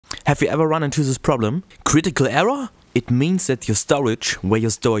Have you ever run into this problem? Critical error? It means that your storage, where you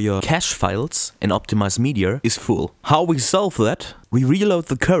store your cache files in optimized media, is full. How we solve that? We reload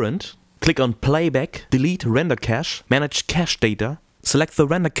the current, click on playback, delete render cache, manage cache data, select the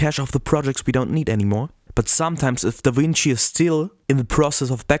render cache of the projects we don't need anymore. But sometimes if DaVinci is still in the process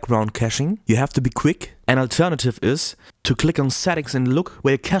of background caching, you have to be quick. An alternative is to click on settings and look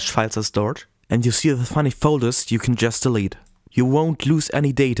where your cache files are stored, and you see the funny folders you can just delete. You won't lose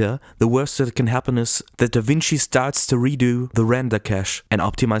any data. The worst that can happen is that DaVinci starts to redo the render cache and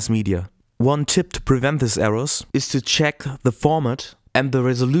optimize media. One tip to prevent these errors is to check the format and the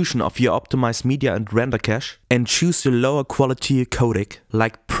resolution of your optimized media and render cache and choose the lower quality codec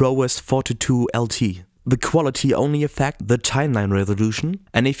like ProRes 42 LT. The quality only affects the timeline resolution,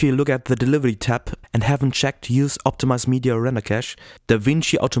 and if you look at the delivery tab and haven't checked use optimized media or render cache,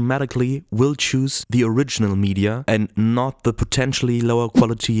 DaVinci automatically will choose the original media and not the potentially lower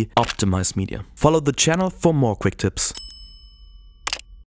quality optimized media. Follow the channel for more quick tips.